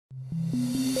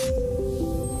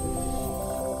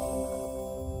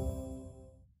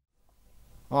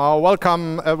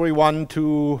Welcome everyone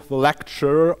to the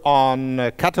lecture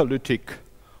on catalytic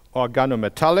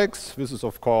organometallics. This is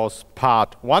of course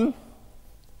part 1.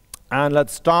 And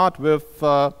let's start with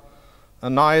a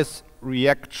nice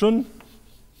reaction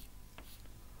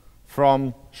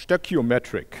from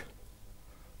stoichiometric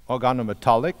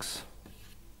organometallics.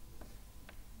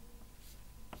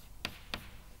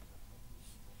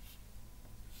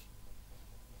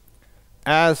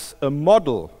 As a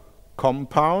model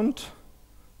compound,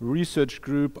 research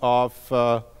group of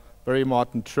Barry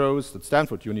Martin Trost at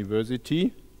Stanford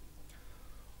University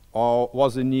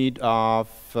was in need of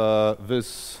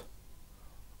this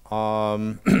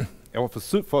for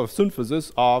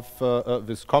synthesis of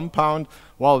this compound.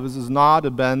 Well, this is not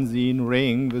a benzene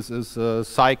ring, this is a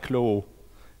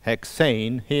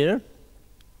cyclohexane here.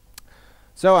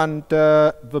 So, and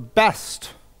the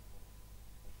best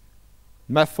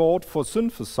method for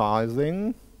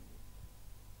synthesizing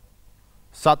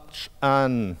such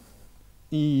an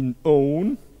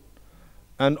enone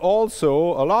and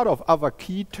also a lot of other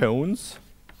ketones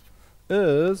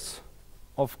is,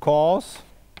 of course,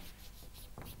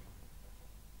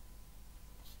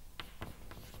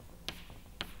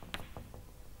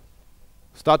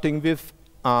 starting with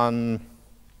an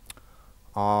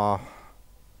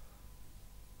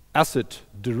acid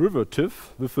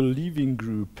derivative with a leaving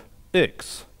group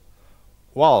X.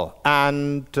 Well,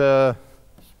 and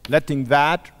letting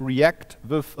that react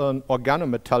with an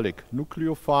organometallic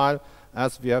nucleophile,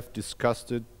 as we have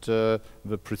discussed it the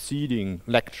preceding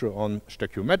lecture on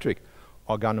stoichiometric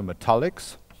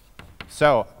organometallics.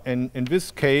 So, in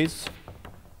this case,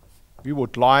 we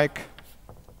would like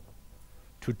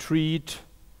to treat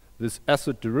this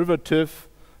acid derivative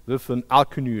with an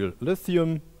alkynyl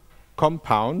lithium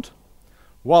compound.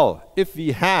 Well, if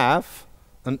we have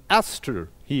an ester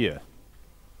here,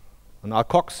 an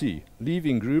alkoxy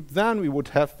leaving group, then we would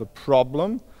have the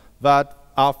problem that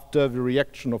after the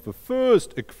reaction of the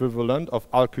first equivalent of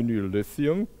alkynyl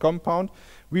lithium compound,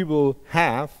 we will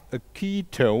have a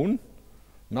ketone,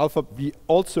 an alpha beta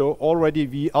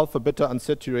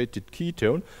unsaturated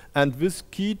ketone, and this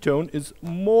ketone is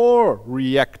more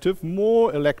reactive,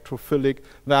 more electrophilic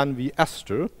than the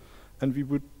ester, and we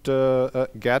would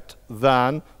get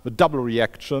then the double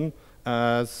reaction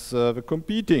as the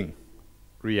competing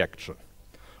reaction.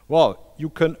 Well,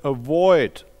 you can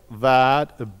avoid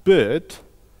that a bit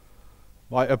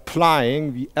by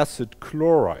applying the acid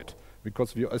chloride,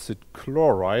 because the acid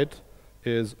chloride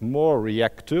is more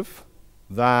reactive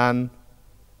than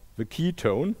the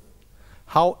ketone.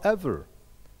 However,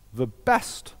 the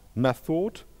best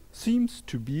method seems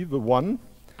to be the one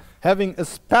having a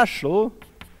special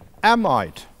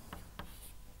amide.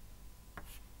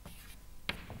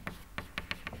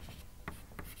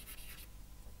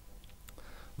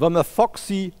 The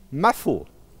methoxymethyl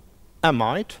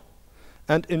amide,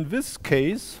 and in this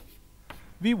case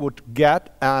we would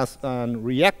get as a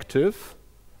reactive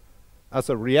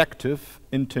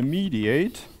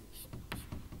intermediate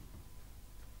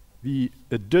the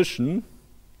addition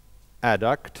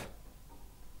adduct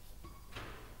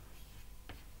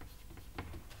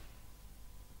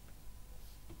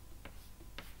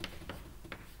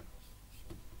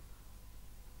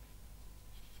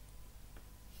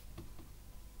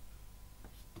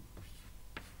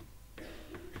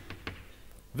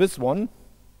this one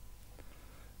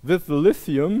with the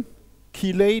lithium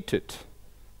chelated.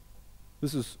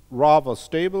 This is rather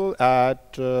stable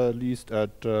at least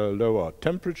at lower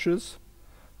temperatures,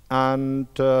 and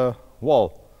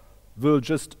well, will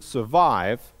just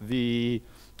survive the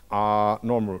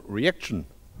normal reaction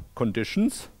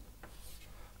conditions.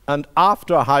 And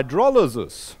after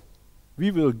hydrolysis,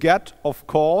 we will get, of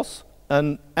course,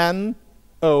 an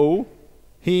NO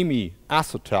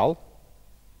hemiacetal,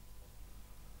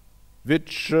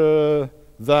 which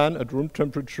then at room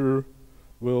temperature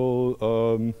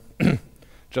will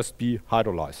just be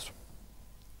hydrolyzed.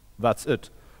 That's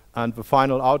it. And the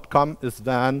final outcome is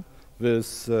then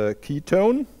this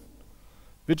ketone,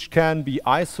 which can be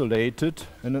isolated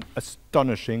in an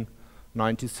astonishing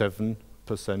 97%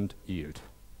 yield.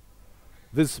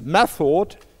 This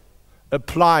method,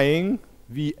 applying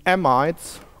the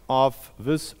amides of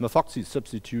this methoxy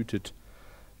substituted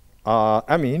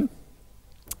amine,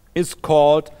 is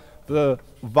called the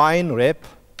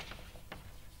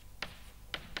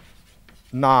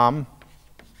Weinreb-Nahm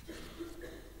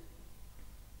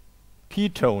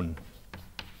ketone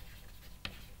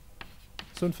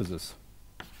synthesis.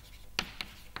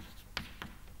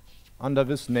 Under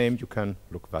this name you can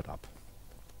look that up.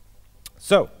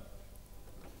 So,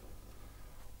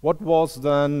 what was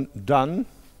then done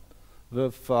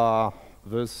with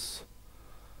this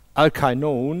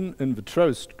alkynone in the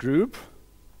Trost group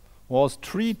was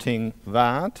treating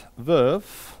that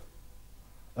with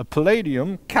a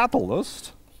palladium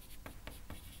catalyst,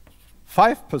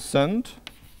 5%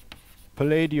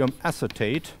 palladium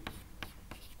acetate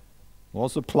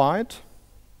was applied,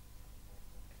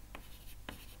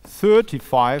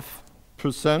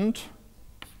 35%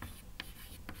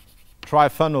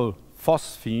 triphenyl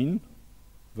phosphine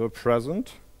were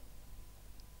present.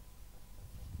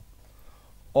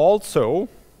 Also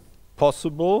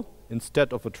possible,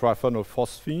 instead of a triphenyl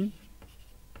phosphine,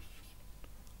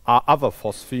 are other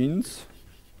phosphines.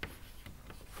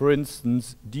 For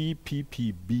instance,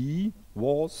 DPPB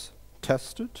was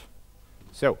tested.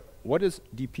 So, what is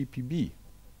DPPB?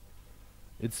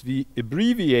 It's the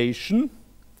abbreviation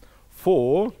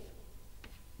for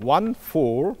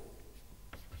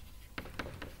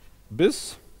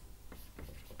 1,4-bis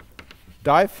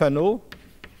diphenyl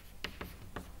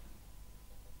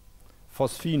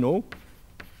phosphino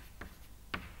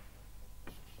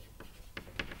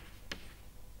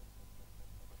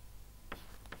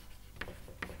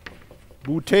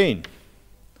butane.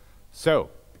 So,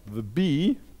 the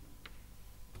B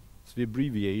is the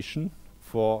abbreviation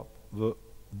for the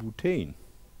butane.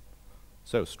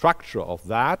 So, structure of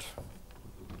that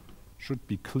should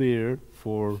be clear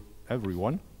for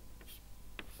everyone.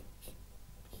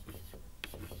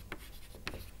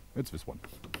 It's this one.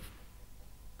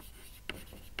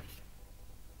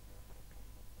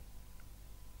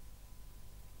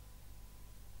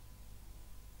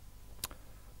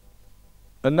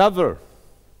 Another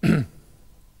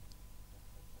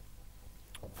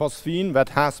phosphine that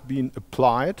has been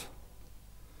applied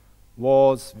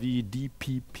was the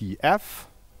DPPF.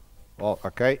 Well,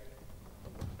 okay.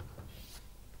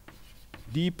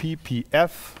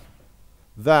 DPPF,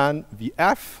 then the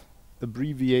F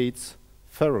abbreviates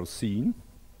ferrocene,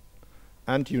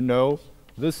 and you know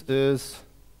this is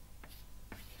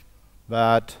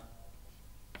that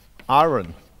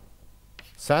iron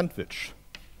sandwich.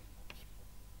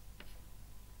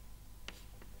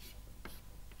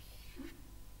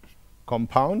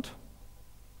 Compound,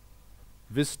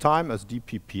 this time as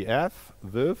DPPF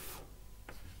with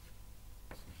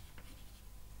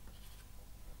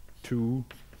 2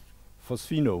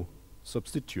 phosphino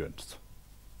substituents.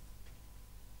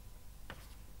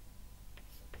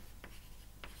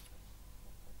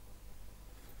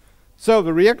 So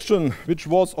the reaction which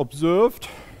was observed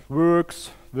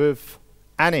works with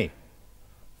any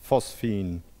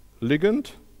phosphine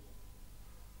ligand,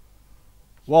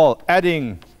 while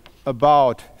adding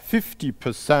about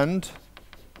 50%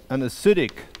 an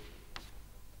acidic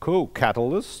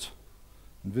co-catalyst,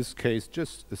 in this case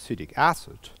just acetic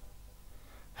acid,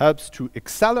 helps to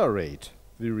accelerate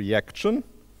the reaction.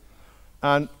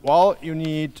 And well, you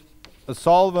need a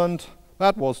solvent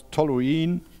that was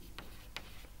toluene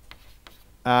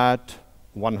at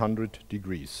 100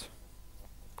 degrees.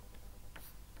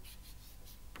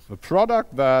 The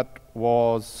product that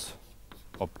was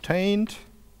obtained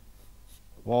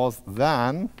was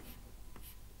then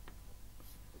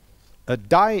a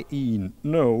diene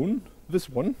known, this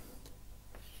one,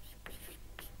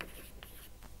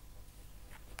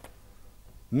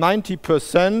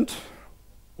 90%,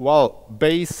 well,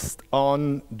 based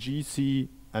on GC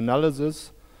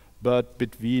analysis, but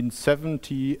between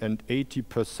 70 and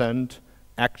 80%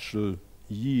 actual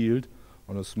yield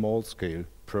on a small scale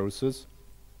process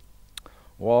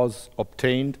was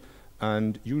obtained.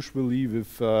 And usually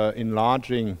with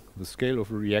enlarging the scale of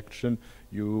a reaction,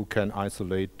 you can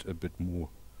isolate a bit more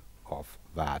of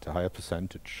that, a higher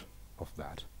percentage of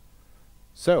that.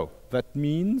 So that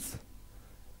means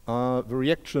the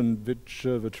reaction which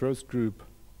the Trost group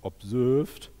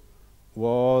observed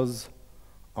was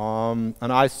an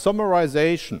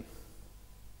isomerization.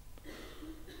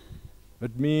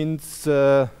 That means,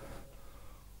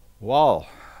 well,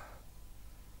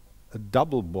 a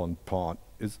double bond part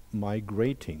is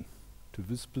migrating to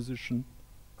this position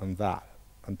and that,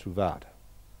 and to that.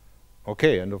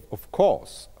 Okay, and of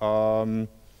course, the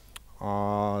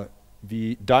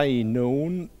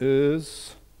dienone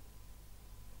is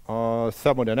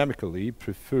thermodynamically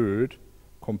preferred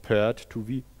compared to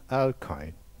the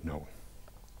alkynone.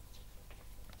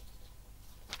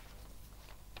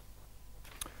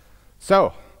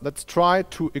 So, let's try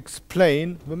to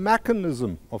explain the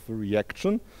mechanism of the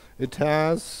reaction. It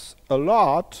has a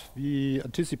lot, the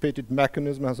anticipated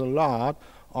mechanism has a lot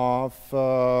of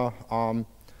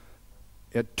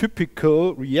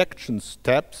typical reaction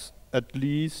steps, at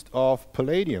least of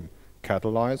palladium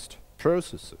catalyzed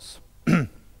processes.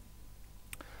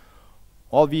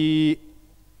 All the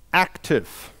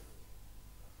active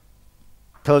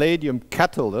palladium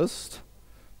catalyst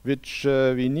which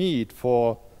we need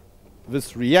for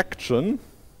this reaction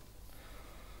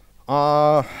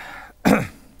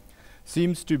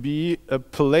seems to be a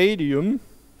palladium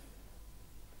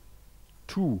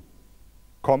 2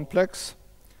 complex,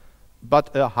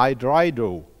 but a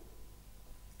hydrido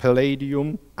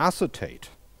palladium acetate.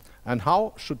 And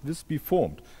how should this be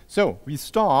formed? So we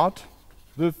start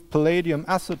with palladium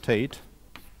acetate,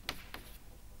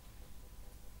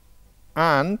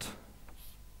 and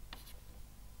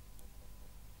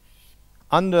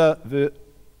under the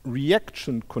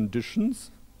reaction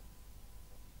conditions,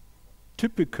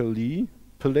 typically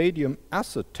palladium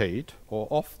acetate, or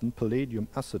often palladium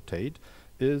acetate,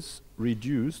 is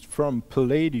reduced from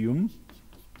palladium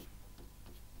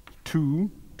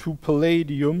 2 to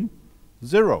palladium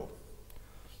 0.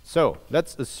 So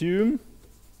let's assume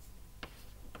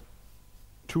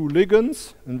 2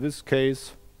 ligands, in this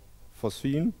case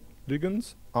phosphine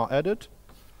ligands, are added.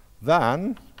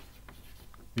 Then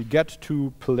we get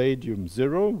to palladium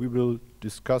 0. We will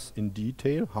discuss in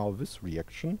detail how this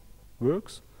reaction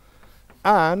works.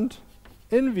 And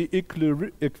in the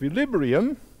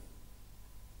equilibrium,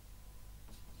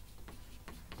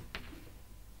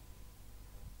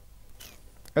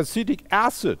 acetic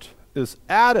acid is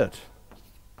added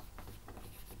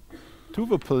to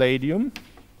the palladium,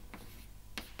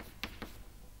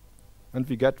 and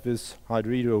we get this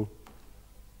hydrido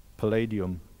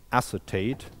palladium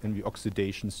acetate in the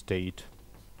oxidation state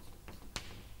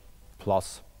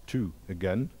 +2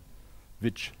 again,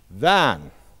 which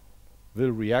then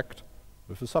will react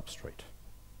with the substrate.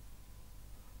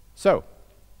 So,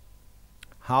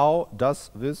 how does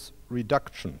this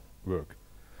reduction work?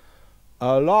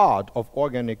 A lot of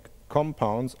organic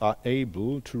compounds are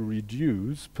able to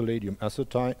reduce palladium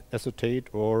acetate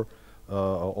or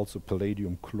also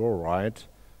palladium chloride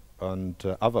and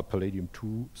other palladium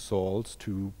 2 salts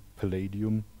to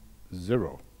palladium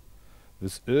 0.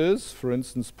 This is, for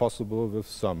instance, possible with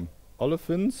some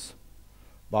olefins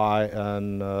by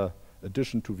an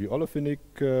addition to the olefinic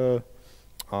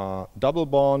double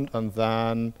bond and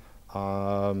then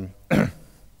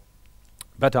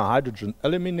beta hydrogen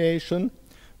elimination.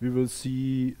 We will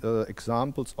see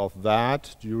examples of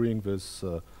that during this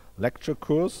lecture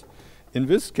course. In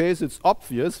this case, it's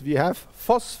obvious we have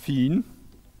phosphine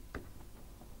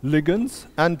ligands,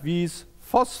 and these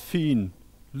phosphine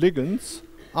ligands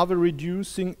are the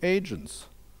reducing agents.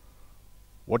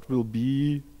 What will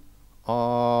be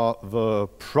the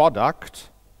product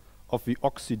of the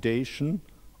oxidation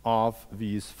of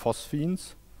these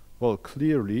phosphines? Well,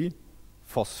 clearly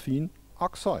phosphine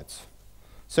oxides.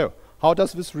 So, how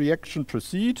does this reaction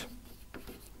proceed?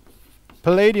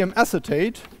 Palladium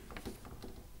acetate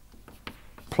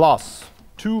plus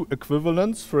 2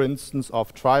 equivalents, for instance,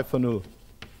 of triphenyl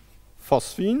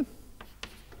phosphine,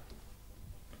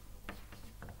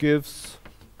 gives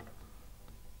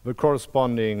the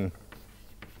corresponding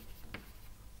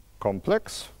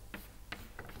complex.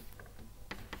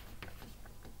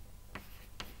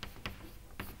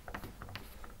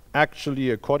 Actually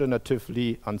a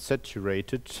coordinatively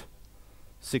unsaturated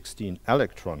 16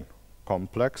 electron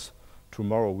complex.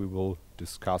 Tomorrow we will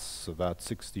discuss that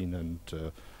 16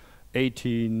 and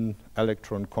 18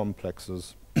 electron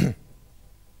complexes.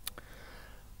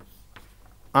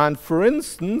 And for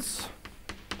instance,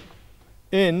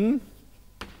 in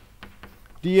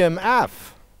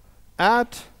DMF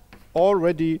at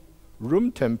already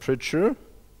room temperature,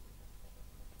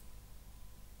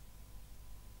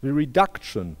 the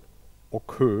reduction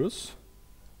occurs.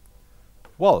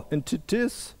 Well, and it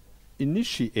is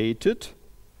initiated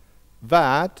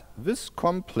that this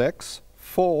complex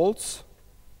falls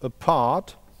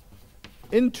apart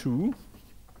into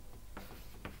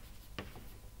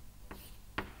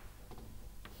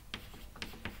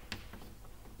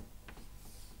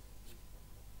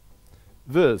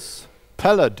this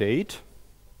palladate,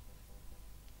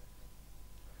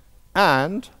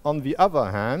 and on the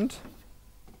other hand,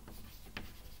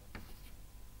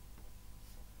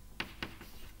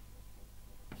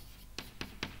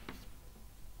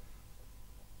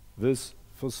 this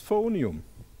phosphonium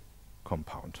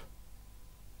compound.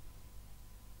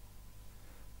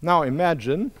 Now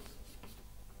imagine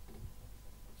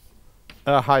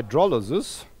a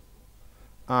hydrolysis,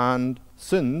 and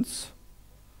since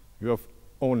you have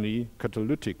only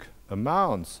catalytic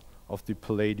amounts of the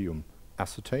palladium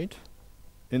acetate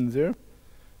in there,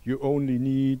 you only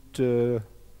need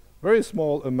very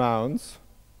small amounts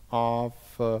of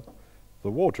the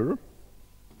water.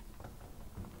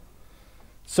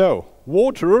 So,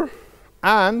 water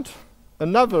and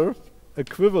another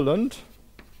equivalent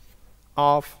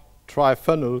of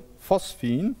triphenyl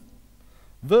phosphine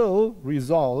will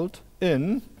result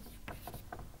in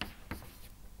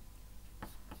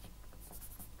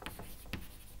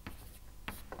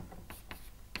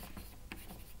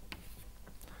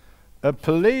a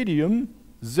palladium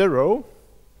 0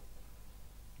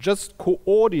 just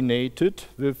coordinated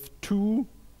with 2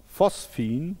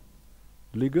 phosphine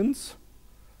ligands.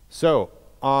 So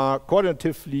a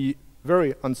coordinatively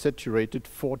very unsaturated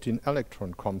 14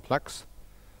 electron complex,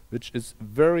 which is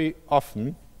very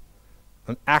often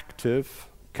an active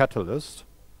catalyst,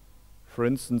 for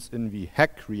instance in the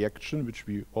Heck reaction, which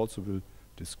we also will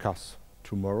discuss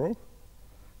tomorrow.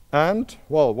 And,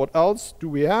 well, what else do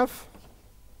we have?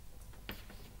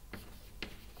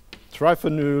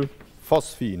 Triphenyl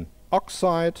phosphine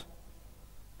oxide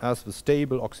as the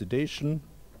stable oxidation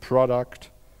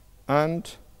product,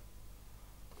 and,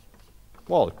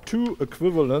 well, 2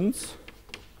 equivalents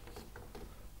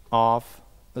of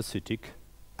acetic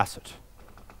acid.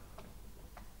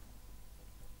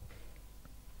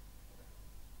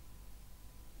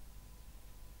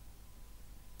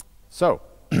 So,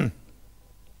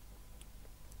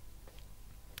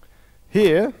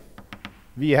 here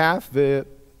we have the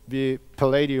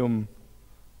palladium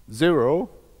 0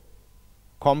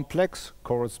 complex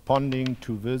corresponding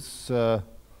to this,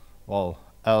 well,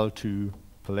 L2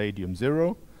 palladium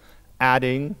 0,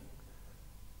 adding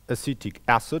acetic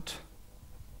acid,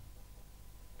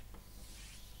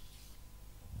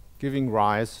 giving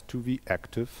rise to the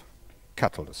active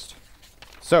catalyst.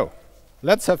 So,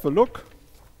 let's have a look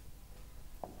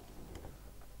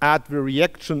at the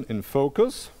reaction in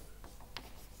focus.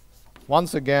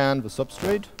 Once again, the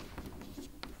substrate.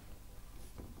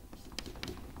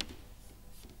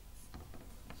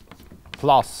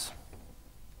 Plus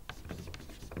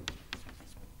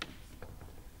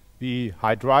the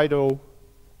hydrido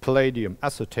palladium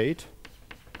acetate.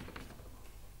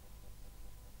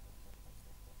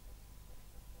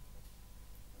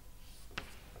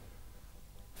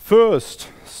 First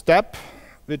step,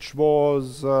 which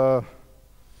was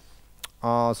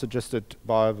suggested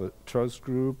by the Trost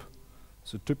group,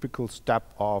 is a typical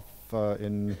step of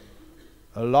in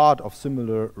a lot of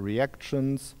similar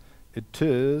reactions. It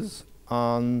is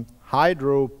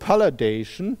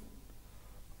hydropalladation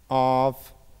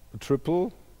of a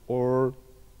triple or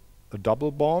a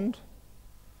double bond,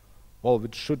 well,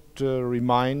 which should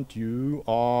remind you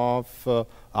of a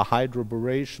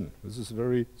hydroboration. This is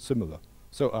very similar.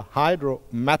 So a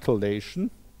hydrometallation,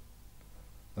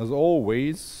 as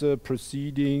always,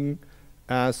 proceeding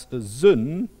as a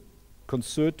syn,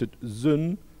 concerted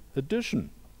syn addition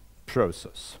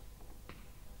process.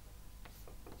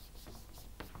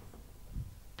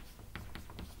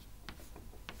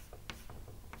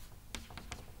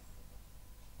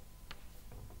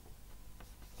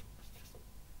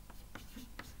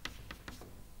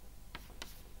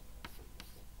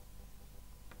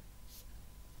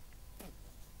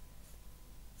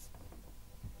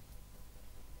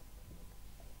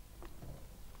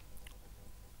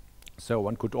 So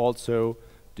one could also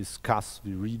discuss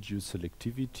the reduced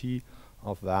selectivity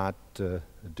of that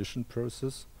addition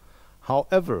process.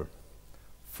 However,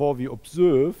 for the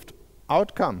observed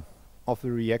outcome of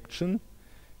the reaction,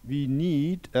 we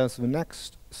need, as the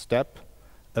next step,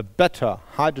 a beta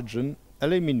hydrogen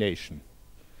elimination.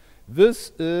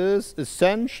 This is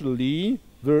essentially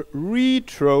the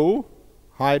retro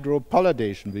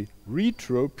hydropalladation, the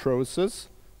retro process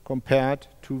compared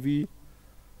to the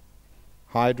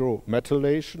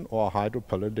hydrometallation or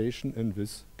hydropalladation in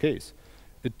this case.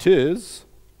 It is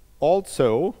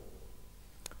also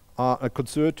a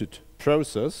concerted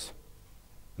process,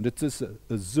 and it is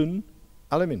a syn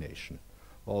elimination.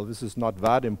 Well, this is not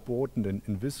that important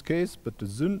in this case, but the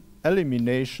syn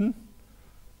elimination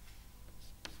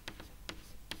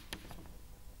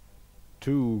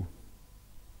to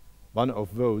one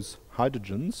of those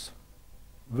hydrogens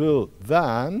will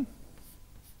then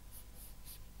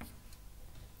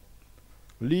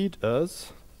lead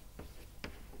us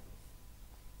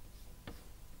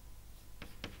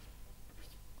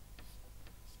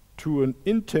to an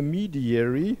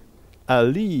intermediary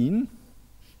alene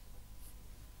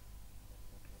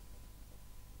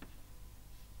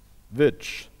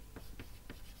which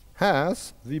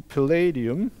has the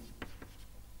palladium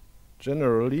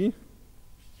generally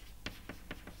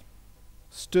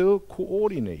still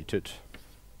coordinated.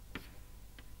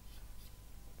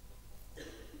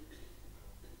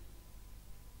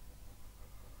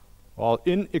 While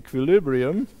in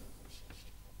equilibrium,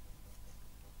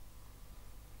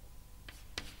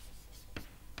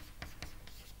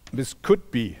 this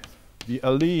could be, the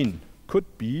alene could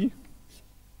be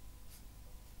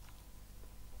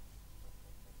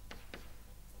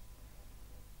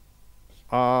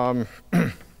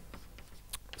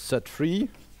set free.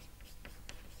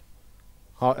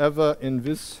 However, in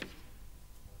this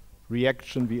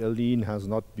reaction, the alene has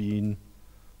not been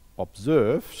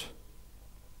observed.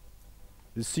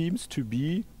 This seems to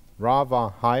be rather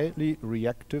highly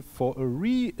reactive for a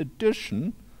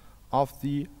re-addition of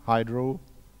the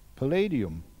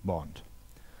hydro-palladium bond.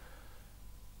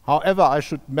 However, I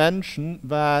should mention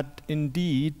that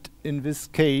indeed, in this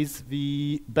case,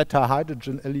 the beta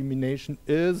hydrogen elimination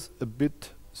is a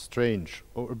bit strange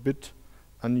or a bit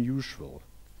unusual.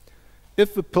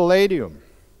 If the palladium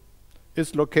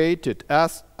is located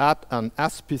at an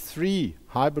sp3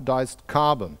 hybridized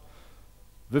carbon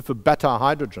with a beta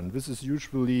hydrogen, this is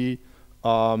usually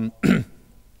a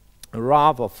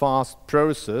rather fast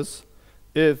process.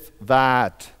 If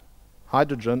that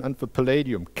hydrogen and the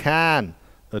palladium can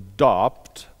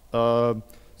adopt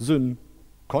Syn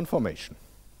conformation.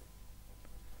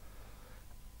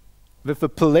 With the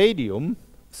palladium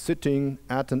sitting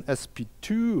at an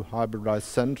sp2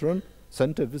 hybridized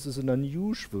center, this is an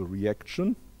unusual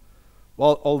reaction.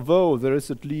 Well, although there is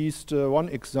at least one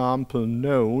example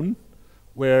known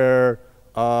where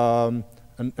an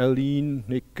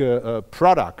alenic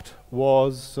product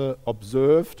was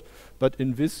observed, but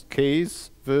in this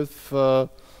case with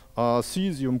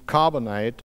cesium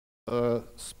carbonate,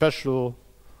 special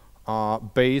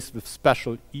base with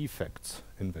special effects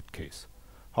in that case.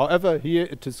 However, here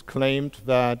it is claimed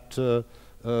that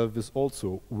this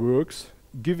also works,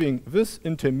 giving this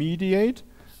intermediate,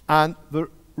 and the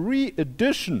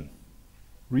re-addition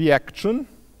reaction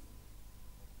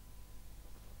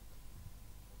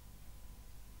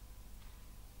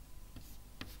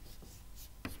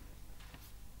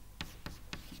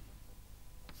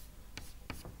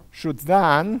should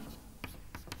then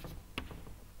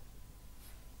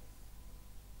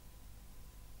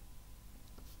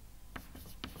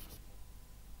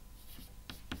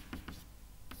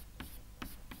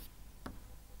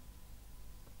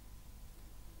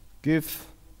give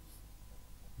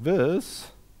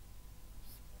this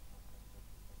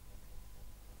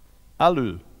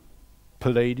alu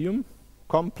palladium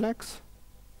complex,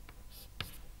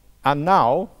 and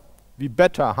now the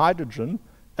beta hydrogen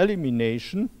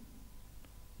elimination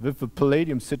with the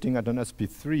palladium sitting at an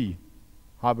sp3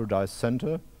 hybridized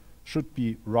center should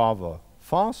be rather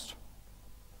fast.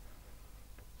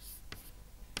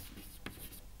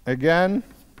 Again,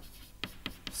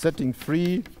 setting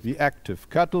free the active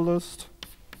catalyst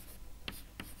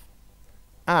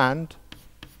and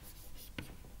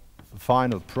the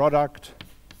final product,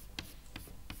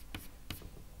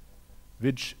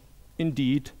 which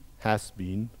indeed has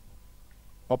been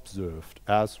observed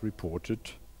as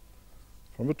reported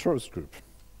from the Prof group.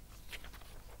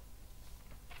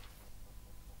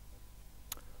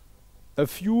 A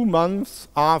few months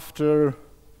after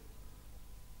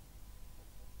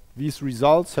these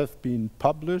results have been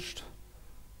published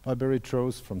by Barry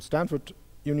Trost from Stanford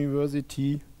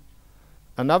University,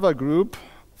 another group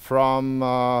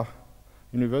from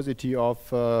University of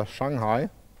Shanghai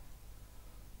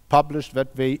published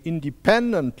that they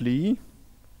independently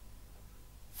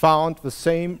found the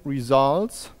same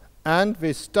results, and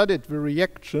they studied the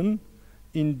reaction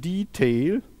in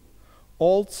detail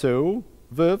also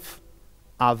with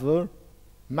other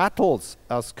metals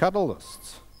as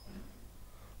catalysts.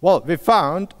 Well, they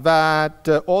found that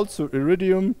also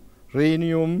iridium,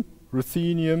 rhenium,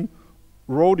 ruthenium,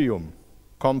 rhodium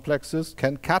complexes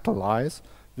can catalyze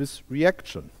this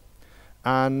reaction.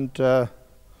 And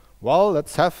well,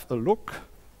 let's have a look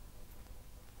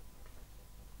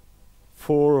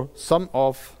for some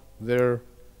of their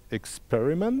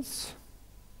experiments.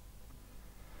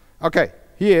 Okay,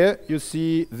 here you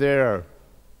see their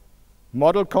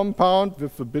model compound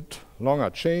with a bit longer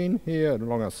chain here, a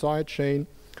longer side chain.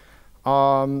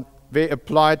 They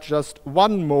applied just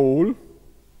 1 mole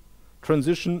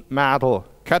transition metal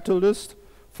catalyst,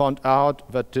 found out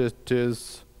that it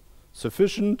is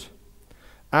sufficient.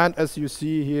 And as you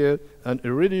see here, an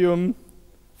iridium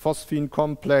phosphine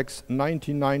complex,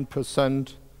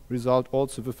 99% result,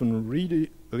 also with an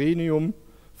rhenium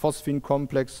phosphine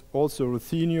complex, also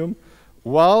ruthenium.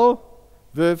 Well,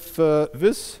 with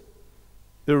this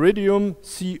iridium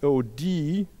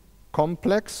COD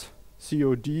complex,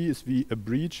 COD is the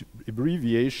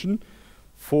abbreviation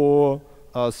for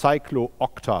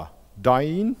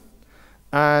cyclooctadiene,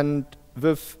 and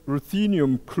with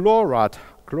ruthenium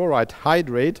chloride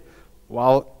hydrate,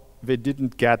 well, they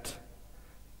didn't get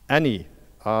any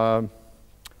of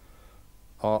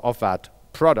that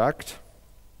product.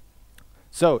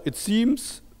 So it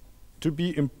seems to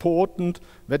be important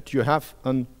that you have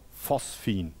a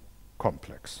phosphine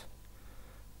complex.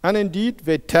 And indeed,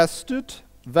 they tested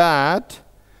that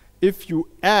if you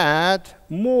add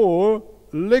more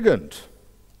ligand,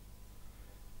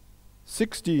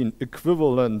 16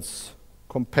 equivalents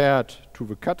compared to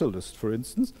the catalyst, for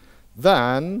instance,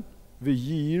 then the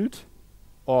yield,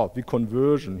 or the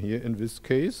conversion here in this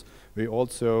case, we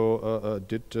also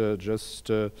did just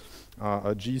a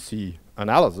GC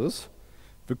analysis,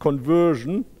 the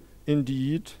conversion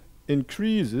indeed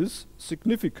increases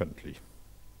significantly.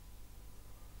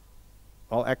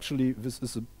 Well, actually, this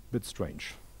is a bit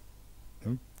strange.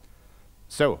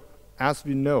 So, as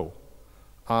we know,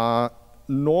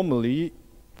 normally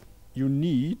you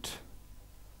need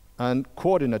a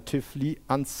coordinatively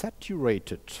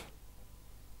unsaturated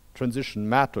transition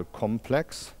metal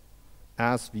complex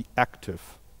as the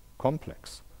active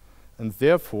complex. And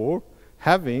therefore,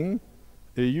 having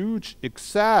a huge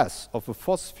excess of the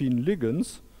phosphine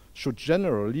ligands should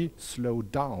generally slow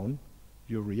down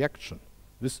your reaction.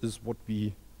 This is what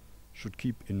we should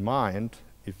keep in mind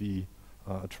if we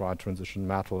try transition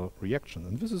metal reaction.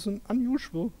 And this is an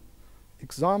unusual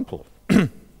example,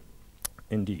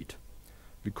 indeed,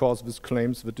 because this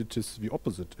claims that it is the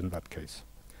opposite in that case.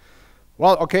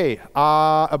 Well, okay,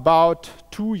 about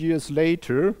 2 years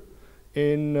later,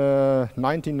 in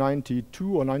 1992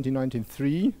 or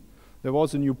 1993, there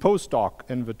was a new postdoc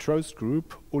in the Trost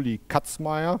group, Uli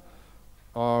Katzmeier,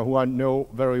 who I know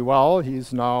very well. He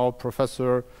is now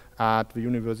professor at the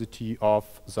University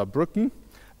of Saarbrücken.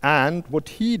 And what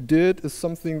he did is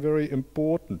something very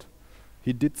important.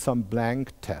 He did some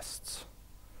blank tests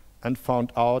and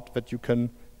found out that you can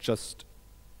just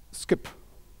skip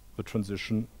the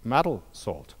transition metal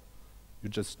salt. You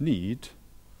just need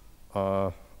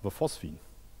the phosphine.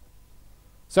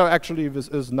 So actually this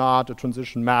is not a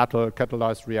transition metal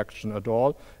catalyzed reaction at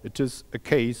all. It is a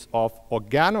case of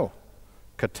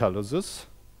organocatalysis,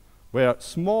 where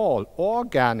small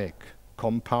organic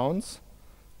compounds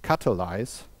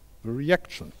catalyze the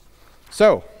reaction.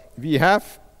 So we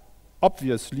have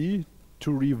obviously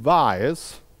to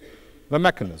revise the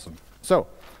mechanism. So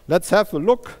let's have a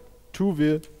look to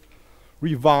the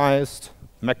revised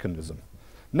mechanism.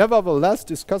 Nevertheless,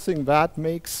 discussing that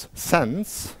makes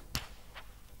sense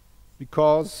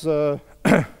because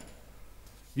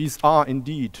these are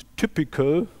indeed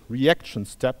typical reaction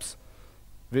steps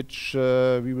which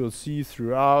we will see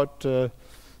throughout the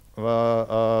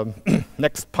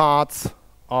next parts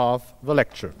of the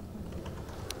lecture.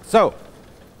 So,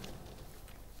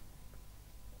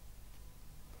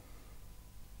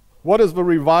 what is the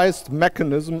revised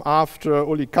mechanism after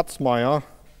Uli Katzmeier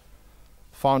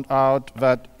found out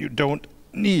that you don't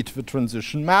need the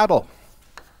transition metal?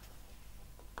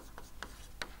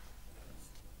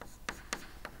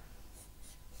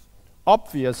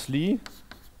 Obviously,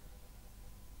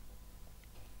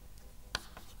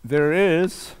 there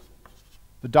is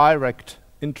the direct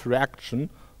interaction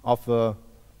of a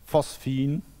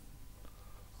phosphine,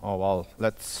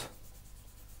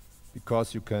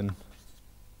 because you can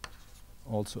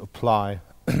also apply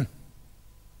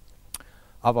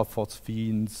other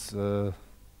phosphines than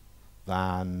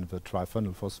the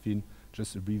triphenylphosphine,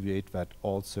 just abbreviate that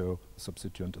also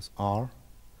substituent is R.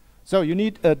 So you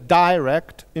need a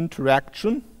direct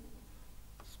interaction.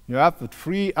 You have the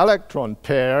free electron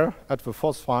pair at the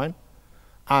phosphine,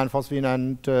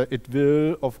 and it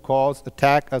will, of course,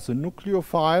 attack as a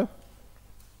nucleophile.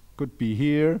 Could be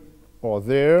here or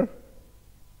there.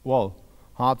 Well,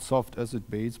 hard soft acid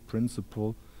base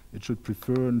principle, it should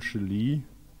preferentially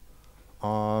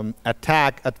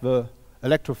attack at the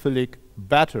electrophilic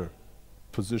better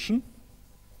position.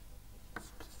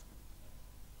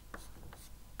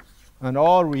 And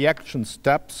all reaction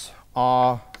steps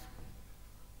are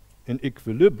in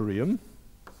equilibrium.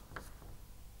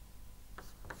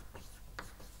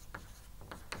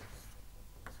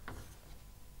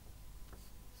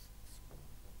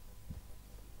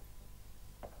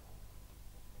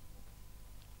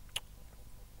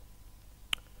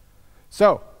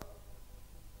 So,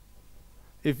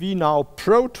 if we now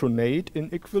protonate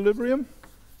in equilibrium,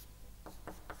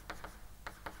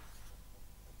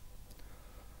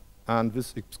 and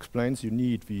this explains you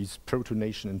need these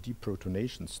protonation and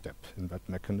deprotonation step in that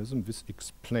mechanism. This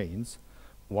explains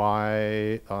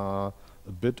why a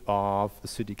bit of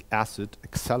acetic acid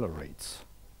accelerates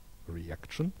the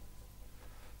reaction.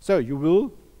 So you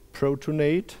will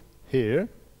protonate here,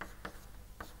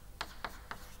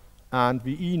 and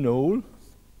the enol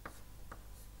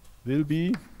will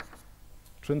be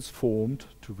transformed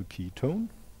to the ketone.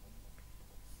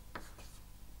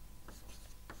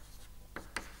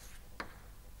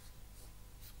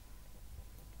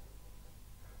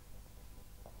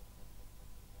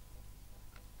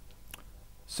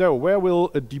 So where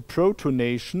will a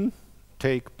deprotonation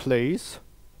take place?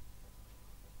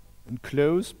 In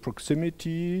close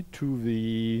proximity to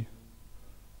the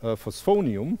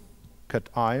phosphonium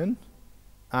cation,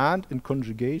 and in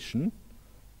conjugation,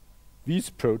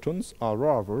 these protons are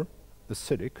rather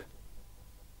acidic.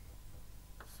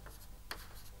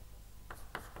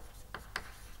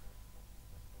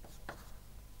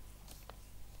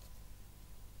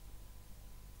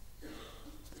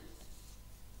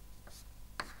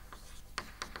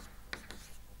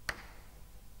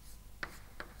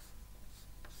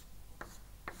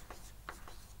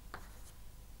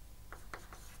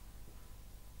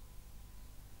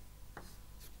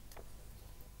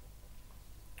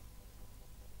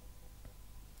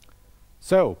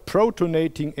 So,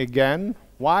 protonating again,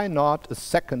 why not a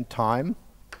second time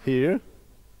here?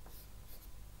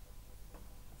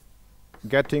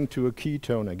 Getting to a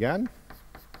ketone again.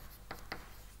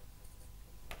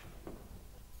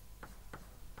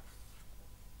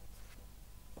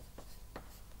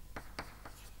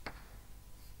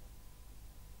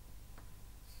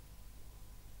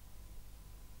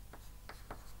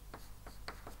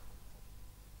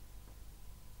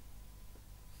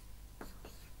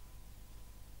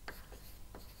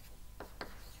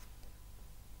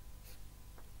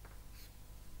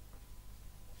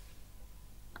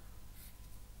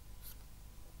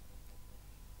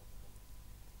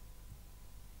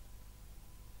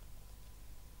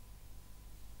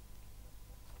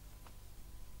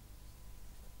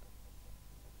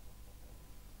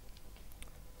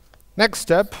 Next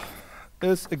step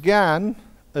is again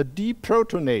a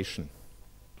deprotonation.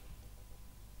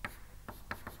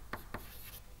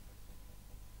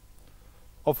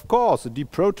 Of course, a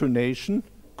deprotonation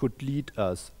could lead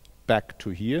us back to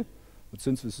here, but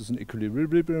since this is an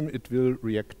equilibrium, it will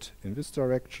react in this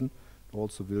direction. It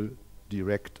also will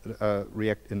react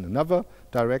in another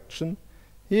direction.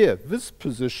 Here, this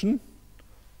position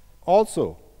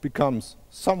also becomes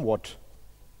somewhat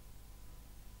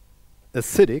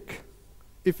acidic.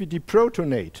 If we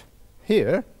deprotonate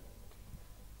here,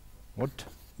 what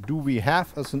do we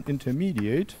have as an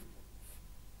intermediate?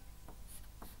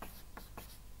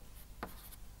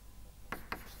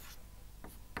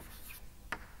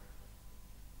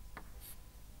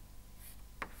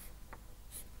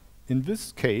 In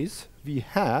this case, we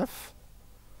have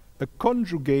a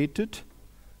conjugated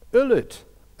ylide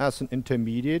as an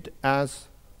intermediate, as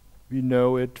we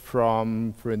know it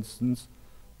from, for instance,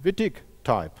 Wittig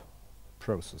type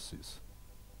processes.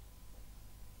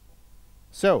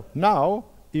 So now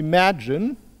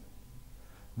imagine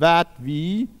that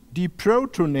we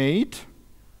deprotonate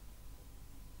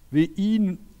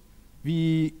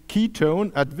the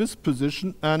ketone at this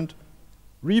position and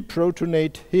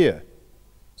reprotonate here.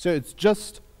 So it's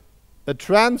just a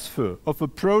transfer of a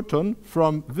proton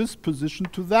from this position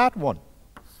to that one.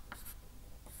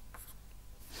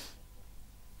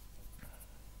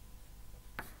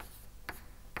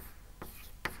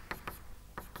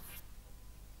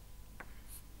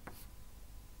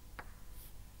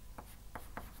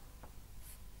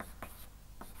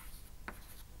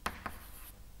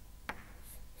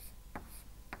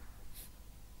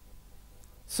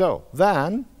 So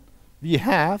then we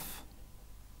have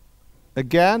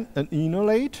again an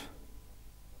enolate,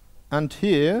 and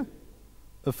here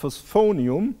a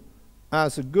phosphonium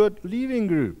as a good leaving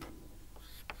group.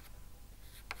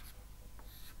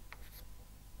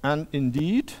 And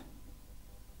indeed,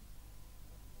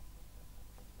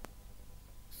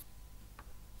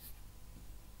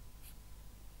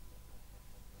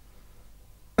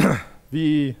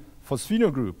 the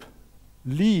phosphino group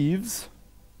leaves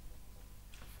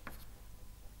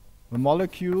the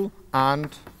molecule,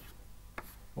 and,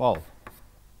 well,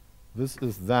 this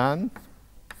is then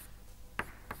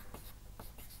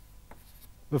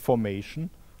the formation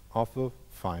of the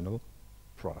final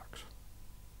product.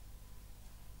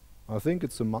 I think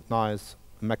it's a nice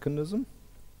mechanism,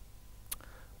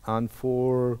 and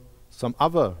for some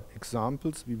other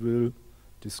examples we will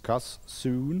discuss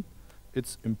soon,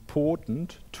 it's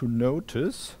important to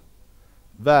notice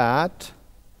that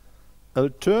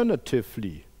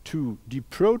alternatively to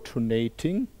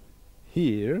deprotonating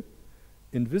here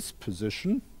in this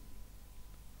position,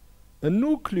 a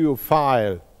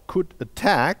nucleophile could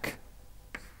attack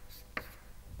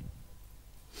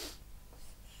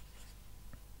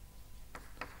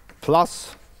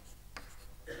plus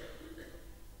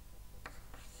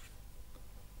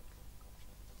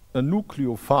a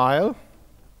nucleophile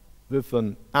with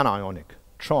an anionic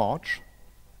charge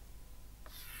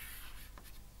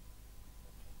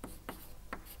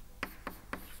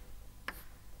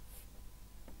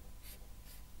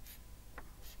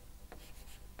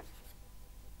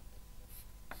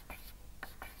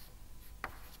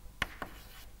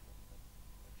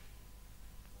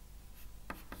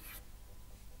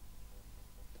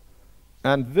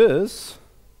And this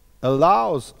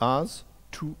allows us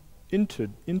to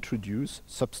introduce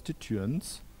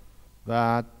substituents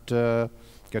that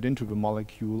get into the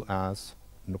molecule as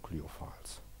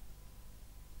nucleophiles.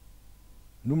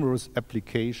 Numerous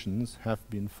applications have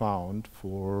been found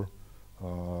for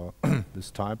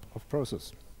this type of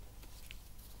process.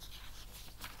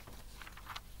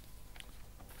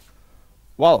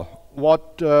 Well,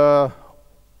 what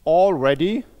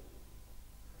already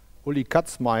Uli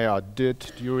Katzmeier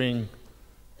did during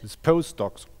his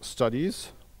postdoc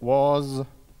studies was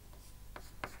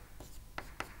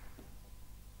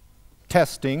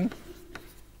testing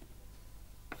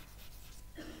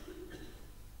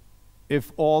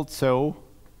if also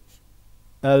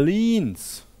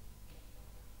allenes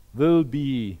will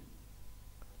be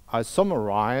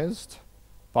isomerized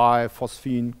by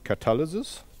phosphine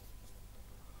catalysis.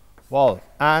 Well,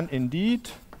 and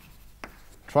indeed,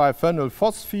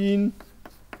 triphenylphosphine,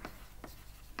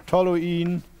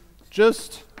 toluene,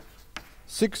 just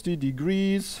 60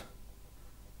 degrees,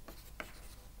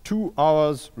 2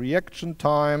 hours reaction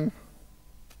time.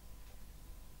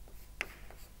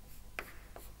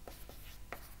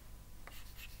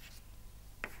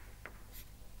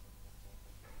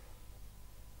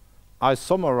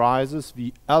 Isomerizes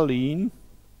the allene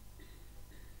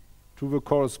to the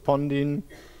corresponding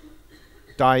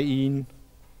diene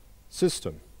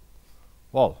system.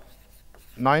 Well,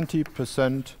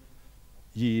 90%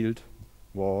 yield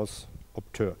was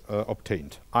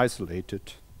obtained,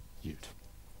 isolated yield.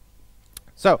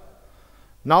 So,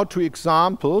 now 2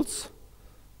 examples.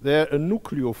 There a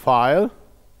nucleophile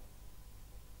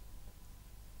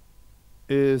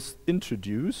is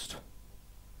introduced.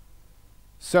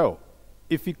 So,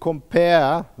 if we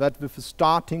compare that with the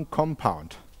starting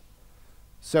compound,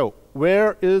 so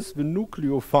where is the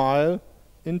nucleophile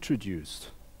introduced?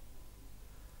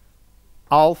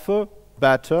 Alpha,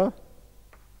 beta,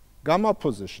 gamma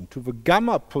position, to the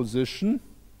gamma position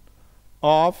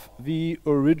of the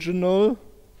original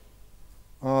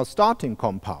starting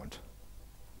compound.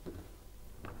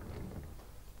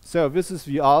 So this is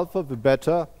the alpha, the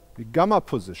beta, the gamma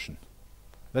position.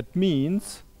 That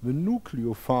means the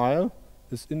nucleophile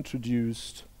is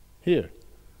introduced here.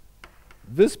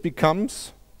 This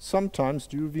becomes sometimes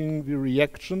during the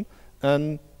reaction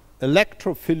an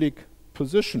electrophilic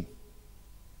position.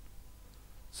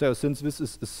 So since this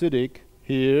is acidic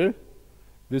here,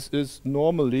 this is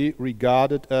normally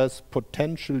regarded as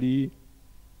potentially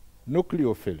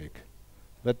nucleophilic.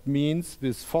 That means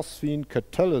this phosphine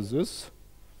catalysis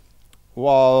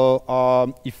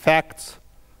effects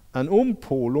an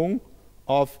Umpolung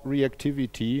of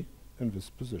reactivity in this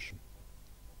position.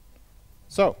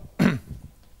 So,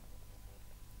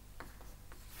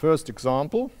 first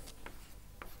example.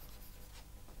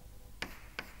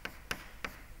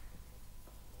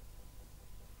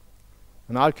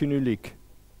 An alkenylic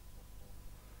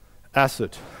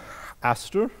acid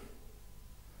ester,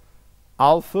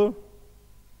 alpha,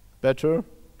 beta,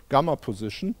 gamma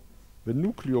position. The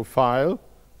nucleophile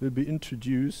will be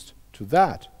introduced to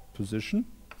that position.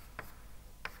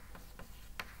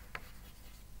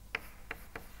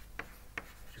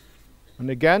 And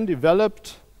again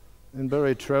developed in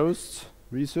Barry Trost's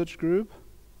research group.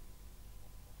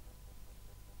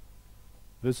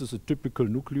 This is a typical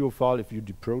nucleophile. If you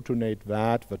deprotonate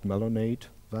that malonate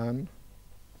then.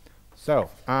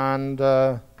 So, and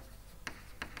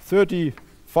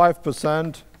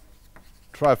 35%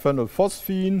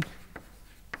 triphenylphosphine,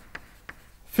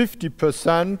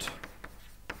 50%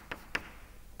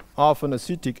 of an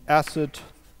acetic acid,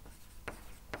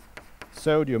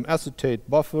 sodium acetate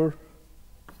buffer.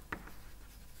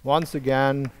 Once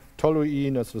again,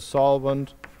 toluene as the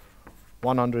solvent,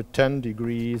 110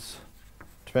 degrees,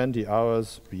 20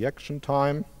 hours reaction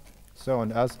time. So,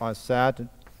 and as I said,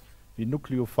 the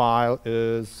nucleophile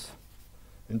is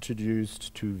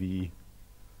introduced to the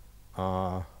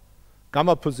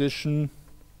gamma position,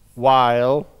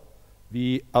 while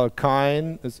the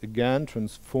alkyne is again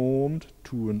transformed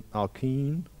to an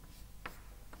alkene.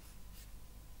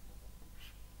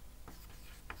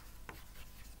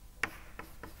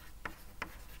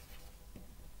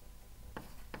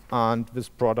 And this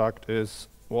product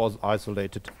was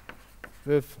isolated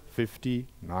with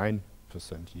 59%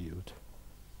 yield.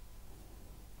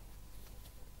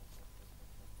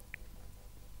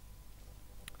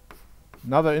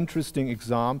 Another interesting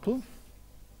example.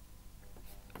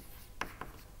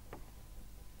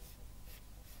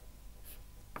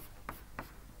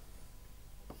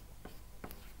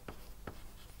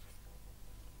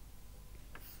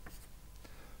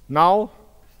 Now,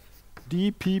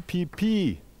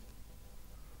 DPPP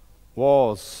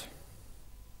was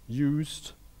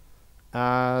used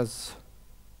as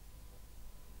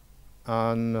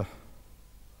a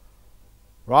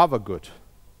rather good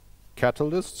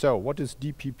catalyst. So what is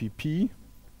DPPP?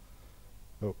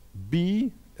 So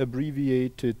B,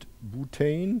 abbreviated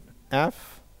butane,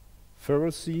 F,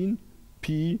 ferrocene,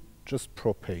 P, just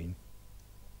propane.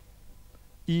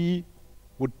 E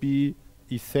would be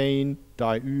ethane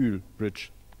diol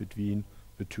bridge between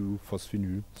the two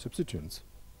phosphenyl substituents.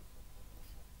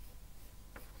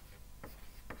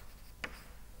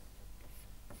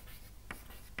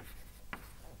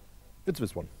 It's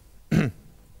this one.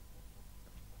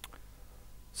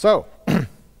 So,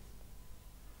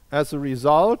 as a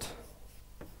result,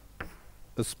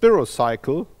 a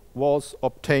spirocycle was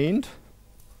obtained.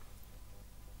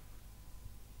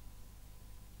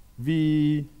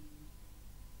 The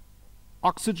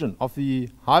oxygen of the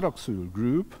hydroxyl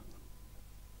group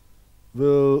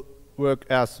will work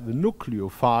as the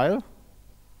nucleophile,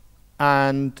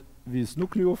 and this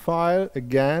nucleophile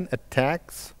again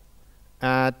attacks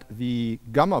at the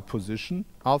gamma position,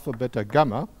 alpha, beta,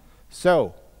 gamma.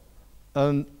 So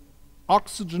an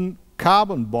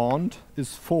oxygen-carbon bond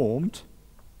is formed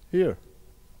here.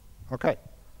 Okay.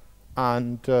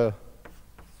 And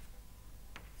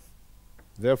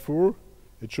therefore,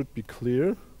 it should be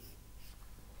clear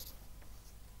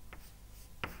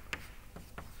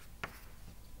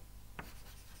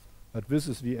that this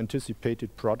is the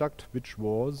anticipated product which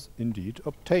was indeed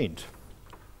obtained.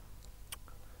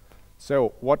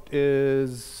 So what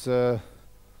is the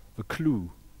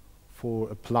clue for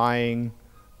applying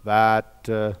that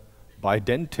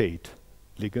bidentate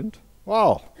ligand?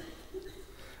 Well,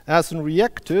 as a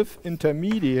reactive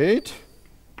intermediate,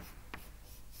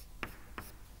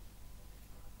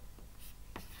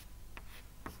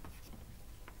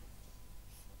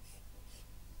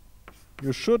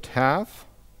 you should have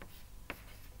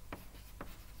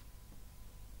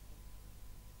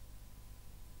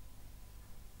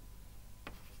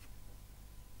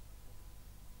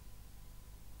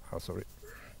sorry.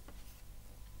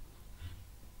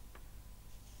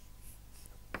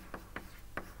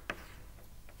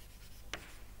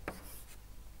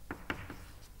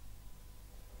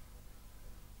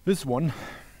 This one.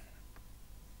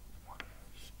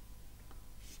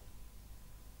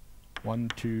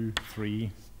 1, 2,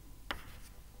 3.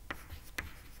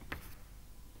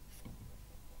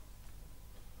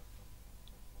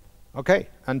 Okay,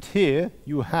 and here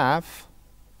you have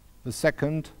the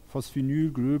second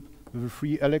phosphenyl group with a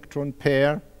free electron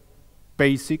pair,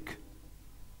 basic,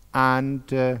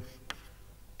 and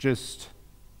just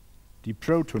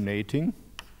deprotonating.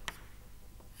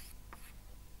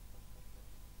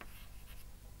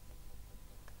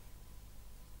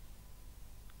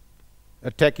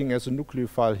 Attacking as a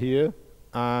nucleophile here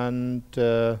and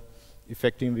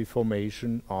effecting the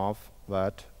formation of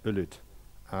that billet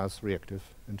as reactive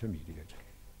intermediate.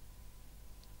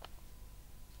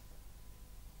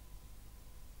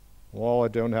 Well, I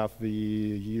don't have the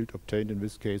yield obtained in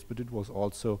this case, but it was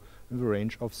also in the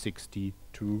range of 60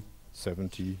 to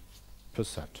 70%.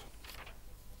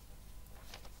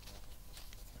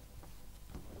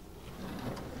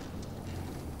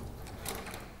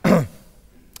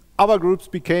 Other groups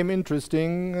became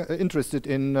interested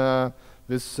in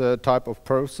this type of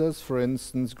process. For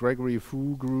instance, Gregory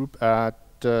Fu group at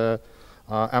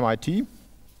MIT.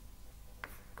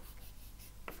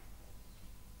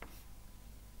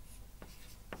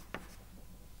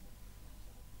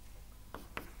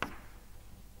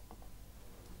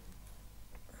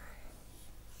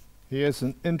 Here's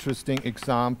an interesting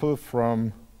example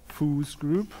from Fu's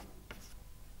group.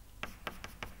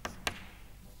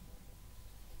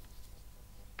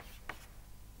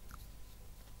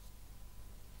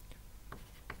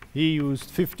 He used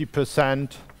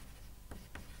 50%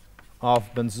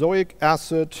 of benzoic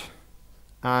acid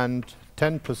and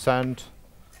 10%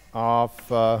 of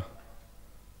the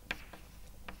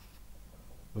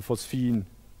phosphine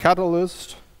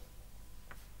catalyst.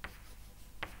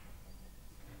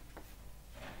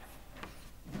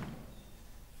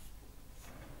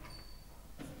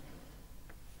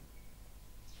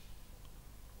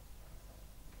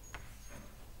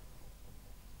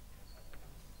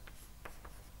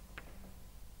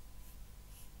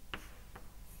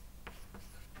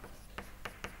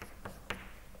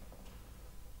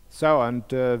 So, and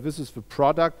this is the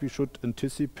product we should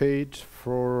anticipate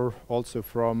for also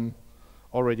from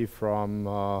already from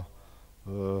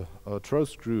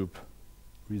Trost group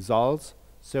results.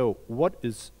 So, what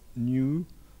is new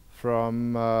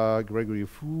from Gregory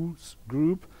Fu's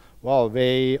group? Well,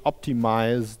 they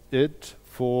optimized it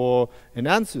for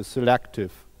enantioselective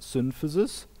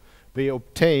synthesis. They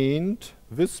obtained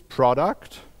this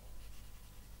product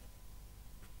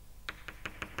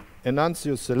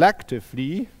enantio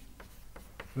selectively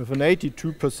with an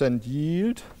 82%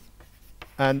 yield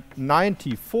and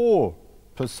 94%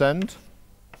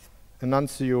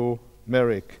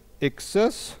 enantiomeric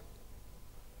excess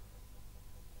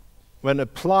when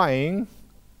applying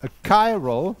a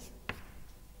chiral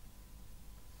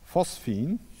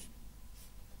phosphine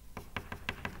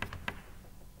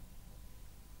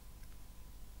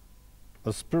a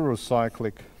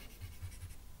spirocyclic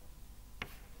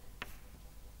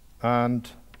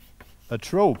and a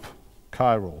trope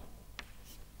chiral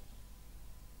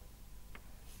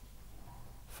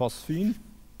phosphine.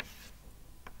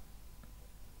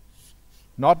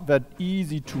 Not that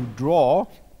easy to draw,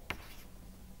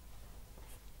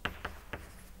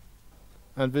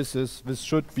 and this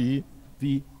should be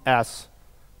the S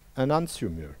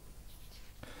enantiomer.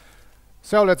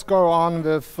 So let's go on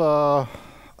with a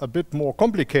bit more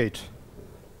complicated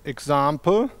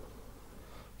example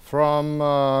from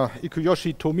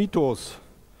Ikuyoshi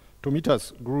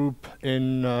Tomita's group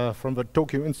from the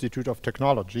Tokyo Institute of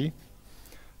Technology.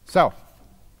 So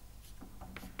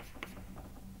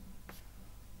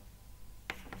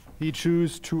he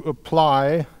chose to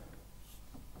apply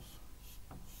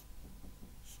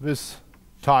this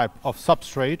type of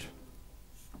substrate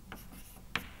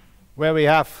where we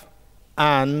have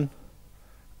an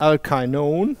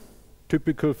alkynone,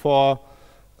 typical for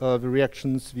the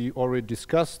reactions we already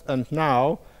discussed, and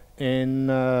now in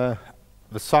the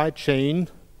side chain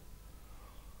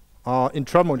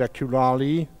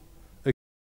intramolecularly a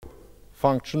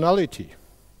functionality.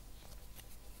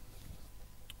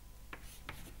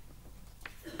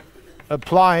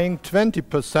 Applying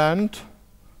 20%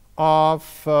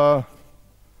 of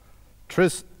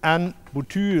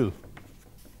tris-N-butyl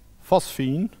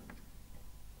phosphine,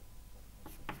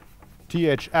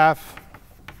 THF,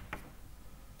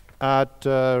 at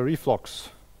reflux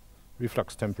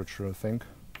temperature, I think.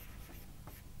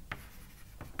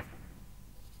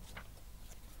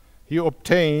 He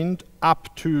obtained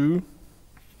up to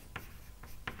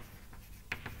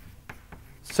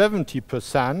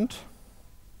 70%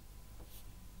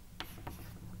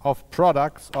 of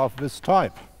products of this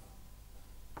type.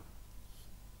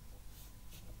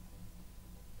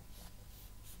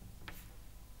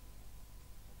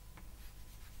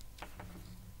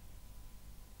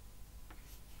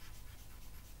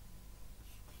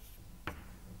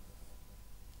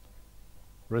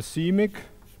 Racemic.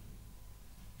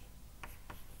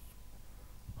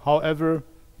 However,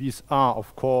 these are,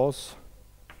 of course,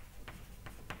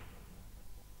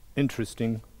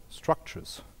 interesting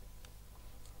structures.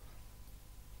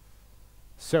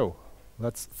 So,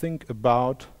 let's think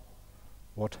about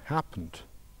what happened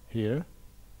here.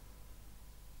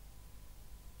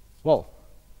 Well,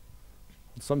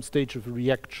 at some stage of a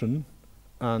reaction,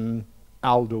 an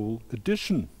aldol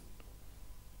addition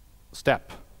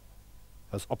step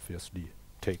has obviously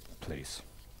taken place.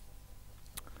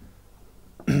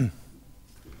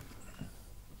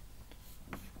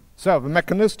 So, the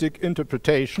mechanistic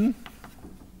interpretation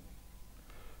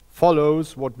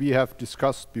follows what we have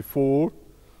discussed before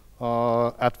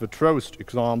at the Trost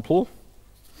example.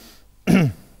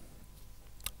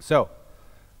 So,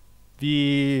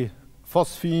 the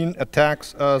phosphine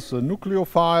attacks as a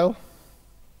nucleophile.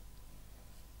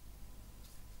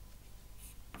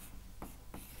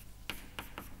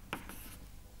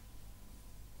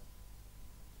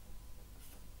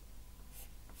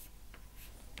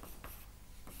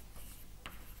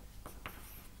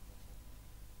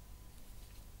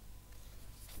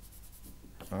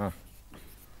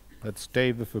 Let's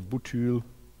stay with the butyl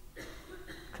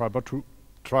tributyl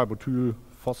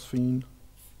phosphine.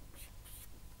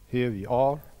 Here we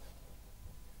are.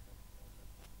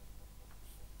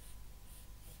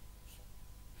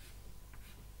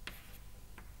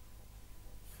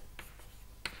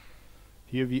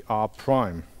 Here we are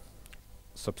prime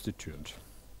substituent.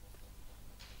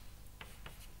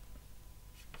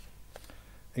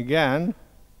 Again,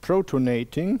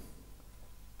 protonating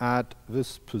at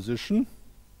this position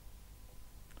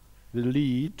will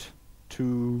lead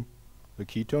to the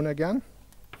ketone again.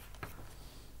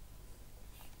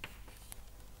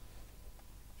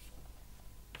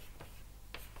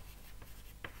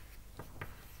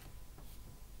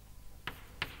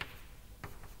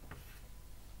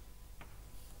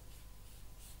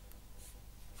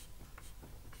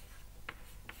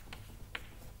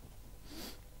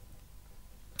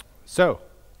 So,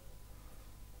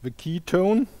 the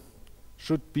ketone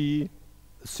should be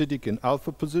acidic in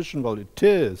alpha position. Well, it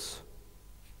is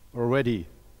already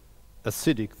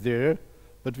acidic there,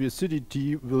 but the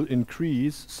acidity will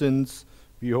increase since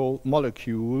the whole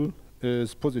molecule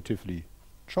is positively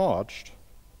charged.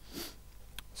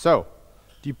 So,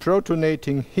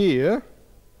 deprotonating here,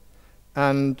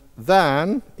 and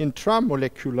then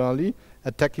intramolecularly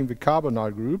attacking the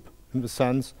carbonyl group in the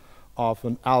sense of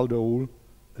an aldol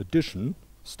addition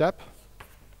step.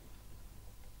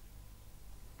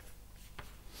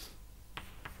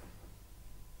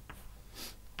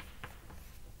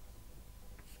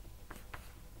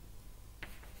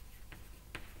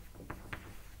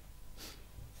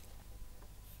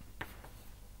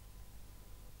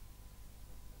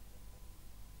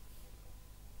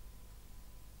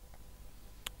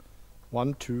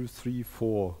 One, two, three,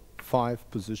 four, 5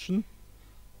 position.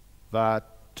 That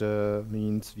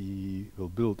means we will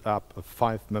build up a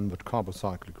 5-membered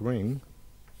carbocyclic ring.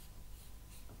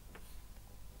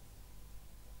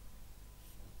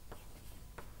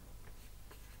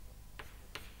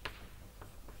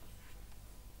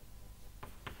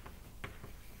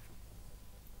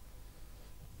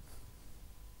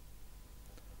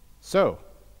 So,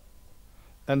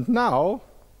 and now,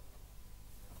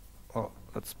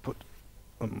 let's put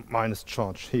a minus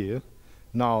charge here.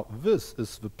 Now this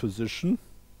is the position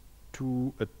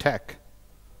to attack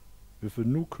with a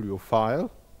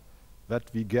nucleophile that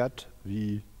we get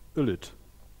the ylid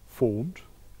formed.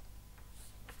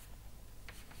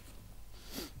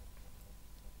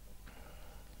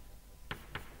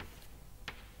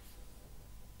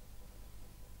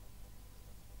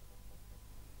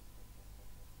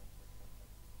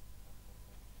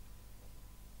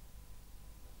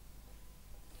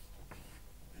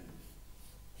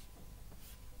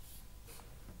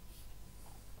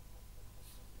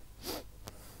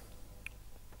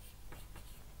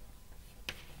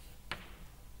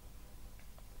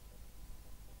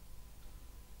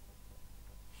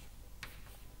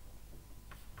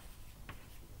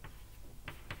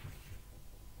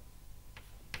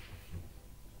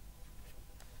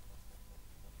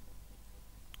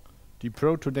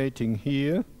 Deprotonating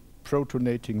here,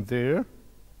 protonating there,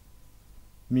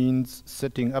 means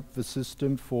setting up the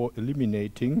system for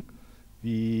eliminating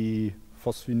the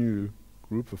phosphenyl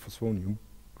group, the phosphonium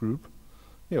group.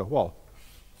 Yeah, well,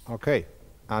 okay,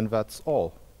 and that's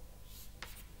all.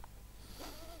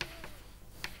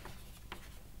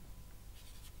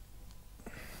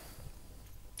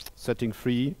 Setting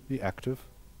free the active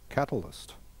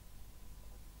catalyst.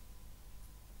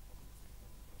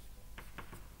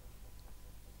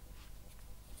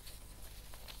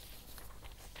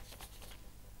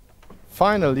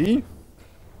 Finally,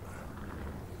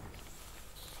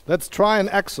 let's try an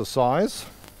exercise.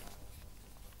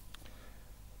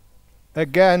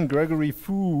 Again, Gregory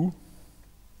Fu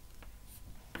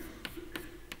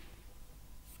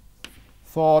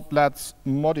thought, let's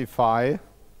modify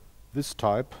this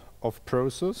type of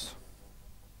process.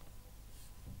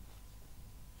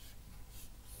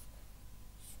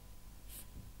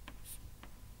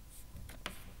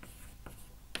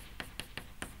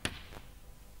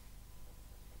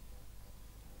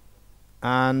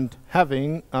 And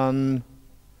having an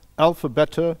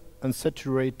alpha-beta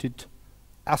unsaturated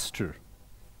ester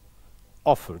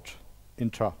offered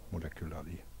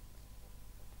intramolecularly.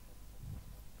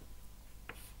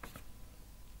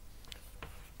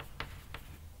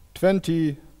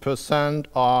 %20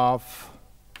 of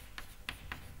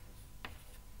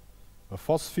a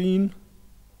phosphine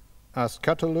as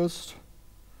catalyst,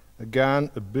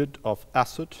 again a bit of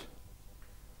acid.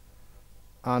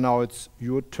 And now it's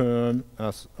your turn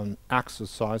as an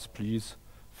exercise. Please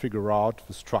figure out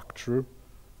the structure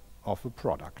of a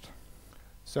product.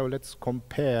 So let's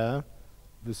compare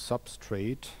the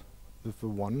substrate with the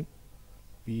one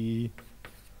we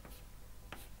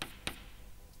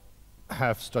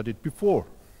have studied before.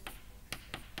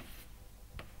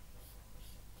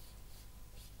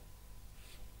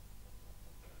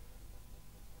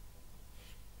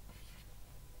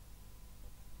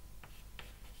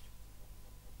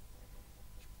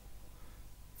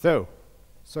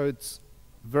 So it's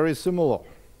very similar.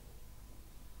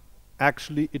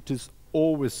 Actually, it is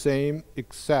always same,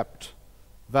 except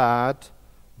that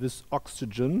this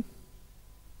oxygen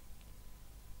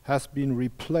has been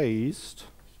replaced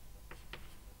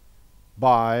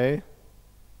by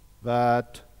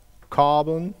that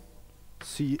carbon,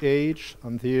 CH,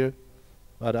 and here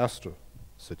that ester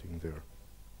sitting there.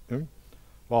 Yeah?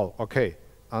 Well, okay,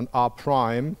 and R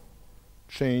prime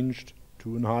changed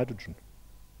to an hydrogen.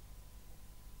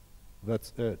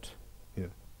 That's it. Yeah.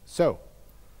 So,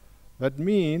 that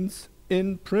means,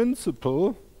 in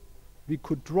principle, we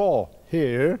could draw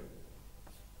here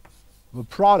the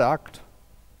product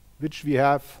which we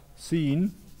have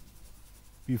seen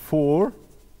before,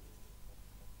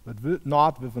 but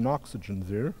not with an oxygen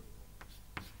there.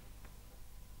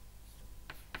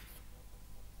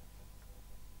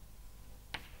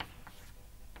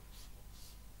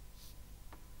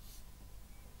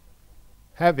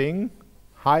 Having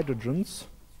hydrogens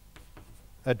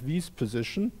at this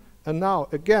position. And now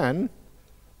again,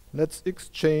 let's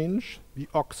exchange the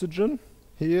oxygen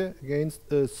here against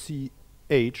a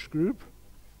CH group.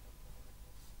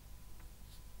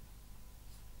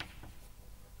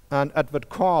 And at that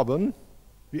carbon,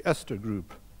 the ester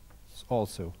group is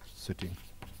also sitting.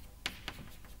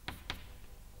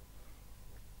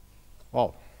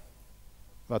 Oh,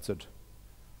 that's it.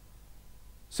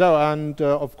 So, and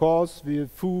of course, the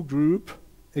Fu group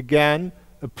again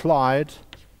applied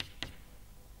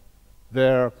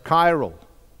their chiral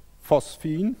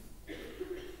phosphine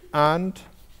and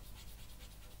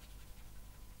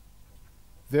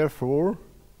therefore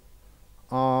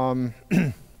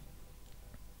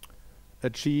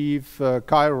achieve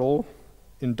chiral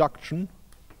induction.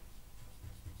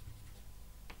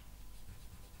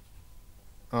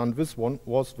 And this one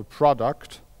was the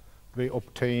product they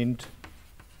obtained,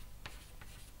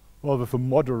 well, with a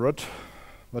moderate,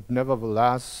 but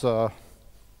nevertheless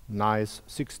nice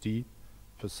 60%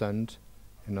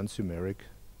 enantiomeric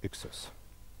excess.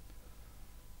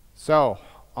 So,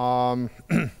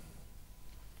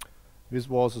 this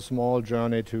was a small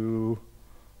journey to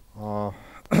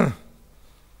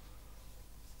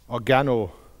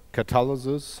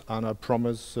organocatalysis, and I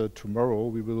promise tomorrow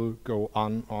we will go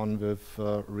on with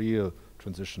real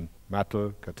transition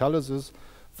metal catalysis.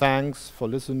 Thanks for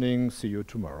listening. See you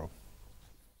tomorrow.